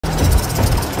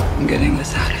I'm getting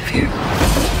this out of you.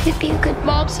 You'd be a good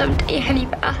mom someday,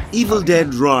 Honeybeth. Evil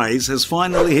Dead Rise has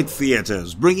finally hit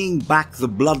theaters, bringing back the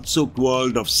blood-soaked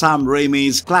world of Sam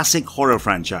Raimi's classic horror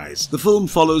franchise. The film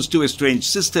follows two estranged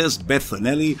sisters, Beth and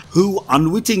Ellie, who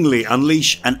unwittingly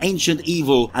unleash an ancient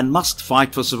evil and must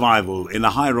fight for survival in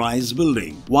a high-rise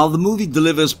building. While the movie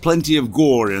delivers plenty of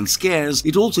gore and scares,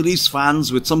 it also leaves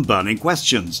fans with some burning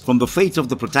questions, from the fate of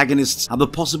the protagonists and the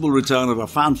possible return of a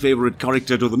fan-favorite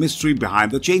character to the mystery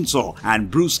behind the chainsaw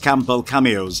and Bruce Campbell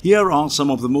cameos. Here are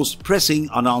some of the most pressing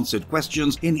unanswered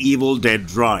questions in Evil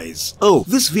Dead Rise. Oh,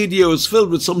 this video is filled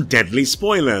with some deadly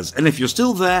spoilers, and if you're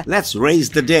still there, let's raise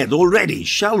the dead already,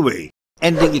 shall we?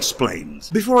 Ending explained.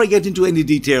 Before I get into any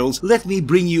details, let me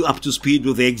bring you up to speed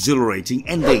with the exhilarating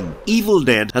ending. Evil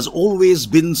Dead has always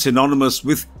been synonymous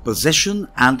with possession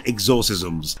and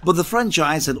exorcisms, but the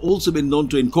franchise had also been known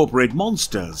to incorporate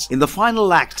monsters. In the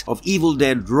final act of Evil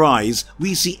Dead Rise,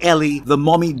 we see Ellie, the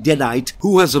mommy deadite,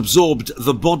 who has absorbed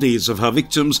the bodies of her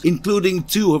victims, including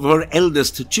two of her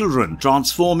eldest children,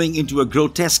 transforming into a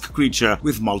grotesque creature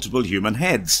with multiple human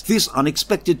heads. This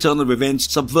unexpected turn of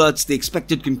events subverts the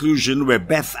expected conclusion where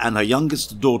Beth and her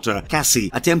youngest daughter, Cassie,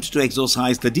 attempt to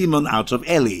exorcise the demon out of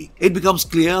Ellie. It becomes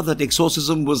clear that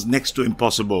exorcism was next to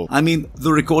impossible. I mean,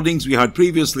 the recordings we heard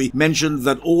previously mentioned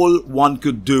that all one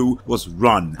could do was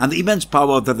run, and the immense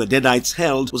power that the Deadites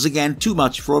held was again too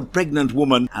much for a pregnant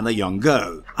woman and a young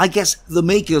girl. I guess the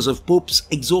makers of Pope's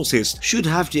Exorcist should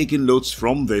have taken notes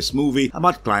from this movie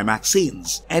about climax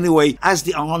scenes. Anyway, as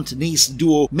the aunt-niece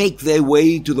duo make their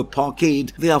way to the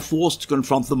parkade, they are forced to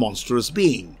confront the monstrous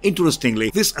being. Interestingly,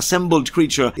 this assembled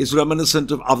creature is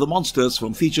reminiscent of other monsters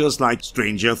from features like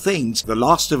Stranger Things, The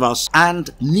Last of Us,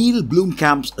 and Neil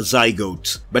Blomkamp's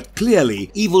Zygote. But clearly,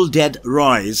 Evil Dead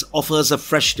Rise offers a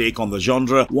fresh take on the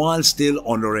genre while still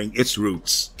honoring its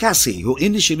roots. Cassie, who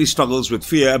initially struggles with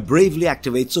fear, bravely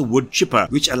activates a wood chipper,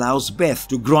 which allows Beth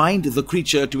to grind the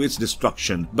creature to its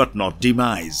destruction, but not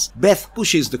demise. Beth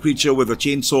pushes the creature with a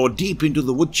chainsaw deep into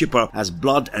the wood chipper as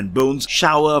blood and bones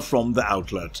shower from the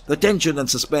outlet. The tension and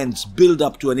suspense build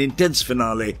up to an intense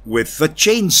finale with the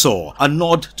chainsaw, a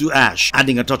nod to Ash,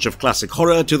 adding a touch of classic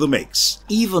horror to the mix.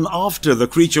 Even after the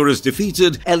creature is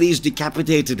defeated, Ellie's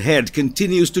decapitated head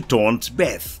continues to taunt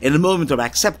Beth. In a moment of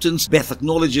acceptance, Beth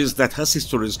acknowledges that her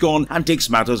sister is gone and takes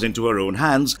matters into her own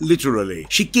hands, literally.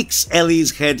 She kicks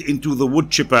Ellie's head into the wood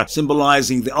chipper,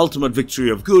 symbolizing the ultimate victory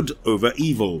of good over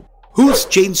evil. Whose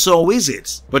chainsaw is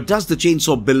it? But does the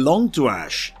chainsaw belong to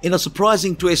Ash? In a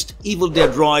surprising twist, Evil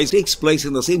Dead Rise takes place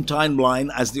in the same timeline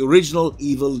as the original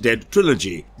Evil Dead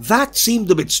trilogy. That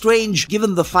seemed a bit strange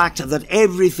given the fact that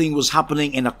everything was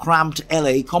happening in a cramped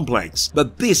LA complex.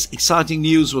 But this exciting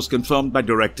news was confirmed by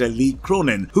director Lee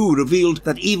Cronin, who revealed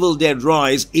that Evil Dead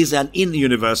Rise is an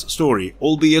in-universe story,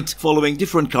 albeit following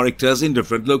different characters in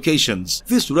different locations.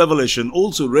 This revelation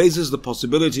also raises the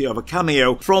possibility of a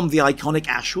cameo from the iconic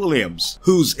Ash Williams,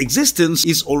 whose existence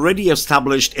is already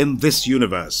established in this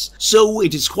universe. So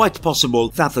it is quite possible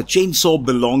that the chainsaw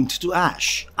belonged to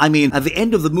Ash. I mean, at the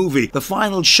end of the movie, the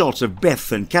final shot of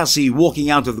Beth and Cassie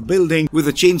walking out of the building with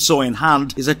a chainsaw in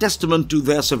hand is a testament to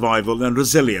their survival and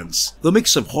resilience. The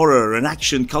mix of horror and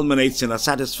action culminates in a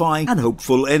satisfying and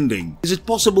hopeful ending. Is it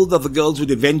possible that the girls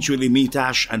would eventually meet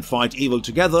Ash and fight evil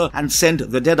together and send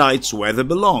the Deadites where they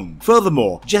belong?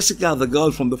 Furthermore, Jessica, the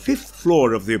girl from the 5th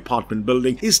floor of the apartment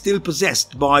building, is still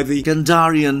possessed by the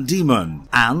Kandarian demon,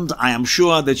 and I am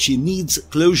sure that she needs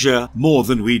closure more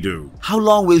than we do. How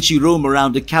long will she roam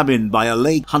around a cabin by a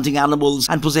lake, hunting animals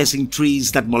and possessing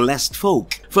trees that molest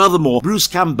folk? Furthermore, Bruce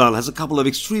Campbell has a couple of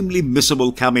extremely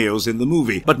missable cameos in the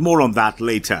movie, but more on that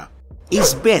later.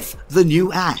 Is Beth the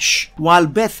new Ash? While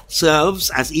Beth serves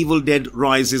as Evil Dead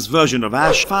Rise's version of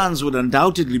Ash, fans would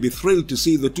undoubtedly be thrilled to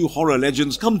see the two horror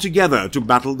legends come together to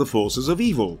battle the forces of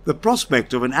evil. The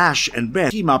prospect of an Ash and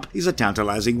Beth team-up is a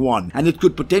tantalizing one, and it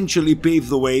could potentially pave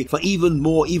the way for even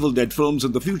more Evil Dead films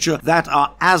in the future that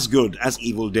are as good as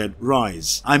Evil Dead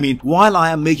Rise. I mean, while I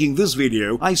am making this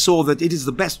video, I saw that it is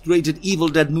the best rated Evil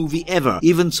Dead movie ever,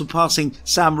 even surpassing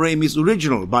Sam Raimi's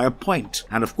original by a point.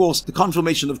 And of course, the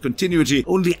confirmation of continuity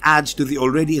only adds to the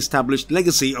already established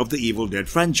legacy of the Evil Dead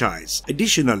franchise.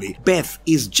 Additionally, Beth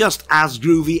is just as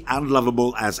groovy and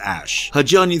lovable as Ash. Her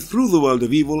journey through the world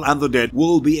of evil and the dead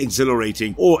will be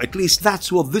exhilarating, or at least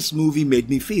that's what this movie made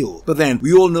me feel. But then,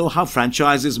 we all know how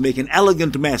franchises make an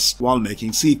elegant mess while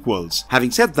making sequels.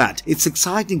 Having said that, it's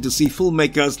exciting to see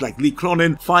filmmakers like Lee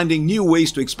Cronin finding new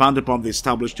ways to expand upon the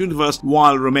established universe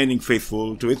while remaining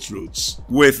faithful to its roots.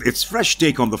 With its fresh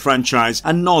take on the franchise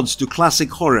and nods to classic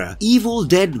horror, Evil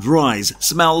Dead Rise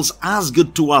smells as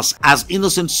good to us as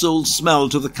innocent souls smell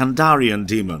to the Kandarian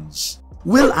demons.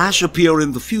 Will Ash appear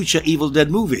in the future Evil Dead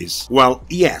movies? Well,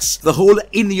 yes. The whole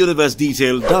in-universe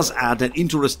detail does add an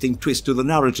interesting twist to the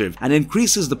narrative and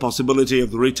increases the possibility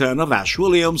of the return of Ash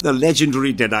Williams, the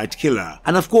legendary Deadite killer.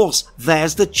 And of course,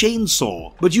 there's the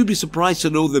chainsaw. But you'd be surprised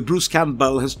to know that Bruce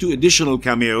Campbell has 2 additional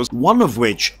cameos, one of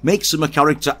which makes him a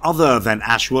character other than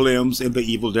Ash Williams in the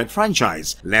Evil Dead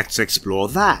franchise. Let's explore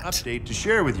that. Update to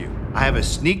share with you. I have a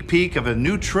sneak peek of a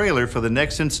new trailer for the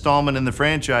next installment in the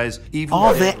franchise, Evil Dead.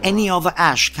 Are there any other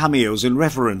Ash cameos and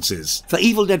references? The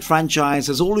Evil Dead franchise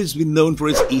has always been known for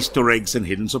its Easter eggs and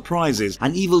hidden surprises,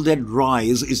 and Evil Dead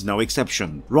Rise is no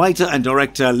exception. Writer and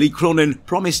director Lee Cronin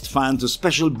promised fans a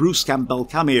special Bruce Campbell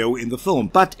cameo in the film,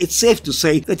 but it's safe to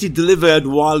say that he delivered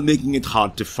while making it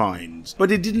hard to find.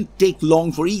 But it didn't take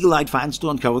long for eagle-eyed fans to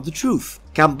uncover the truth.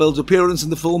 Campbell's appearance in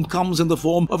the film comes in the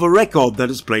form of a record that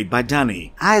is played by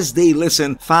Danny. As they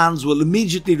listen, fans will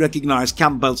immediately recognize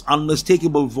Campbell's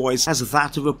unmistakable voice as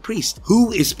that of a priest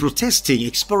who is protesting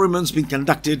experiments being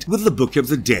conducted with the Book of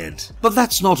the Dead. But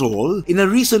that's not all. In a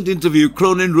recent interview,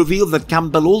 Cronin revealed that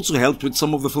Campbell also helped with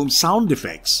some of the film's sound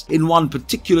effects. In one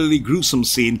particularly gruesome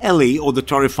scene, Ellie, or the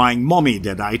terrifying mommy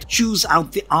Deadite, chews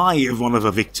out the eye of one of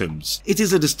her victims. It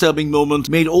is a disturbing moment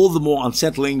made all the more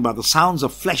unsettling by the sounds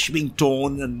of flesh being torn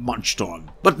and munched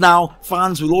on. But now,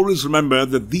 fans will always remember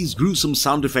that these gruesome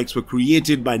sound effects were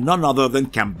created by none other than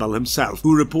Campbell himself,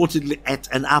 who reportedly ate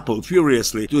an apple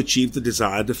furiously to achieve the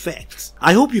desired effect.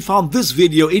 I hope you found this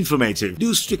video informative.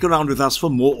 Do stick around with us for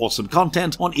more awesome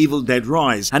content on Evil Dead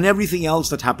Rise and everything else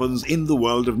that happens in the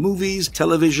world of movies,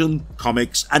 television,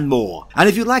 comics, and more. And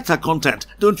if you liked our content,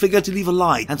 don't forget to leave a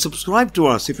like and subscribe to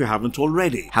us if you haven't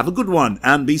already. Have a good one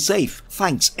and be safe.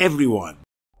 Thanks everyone.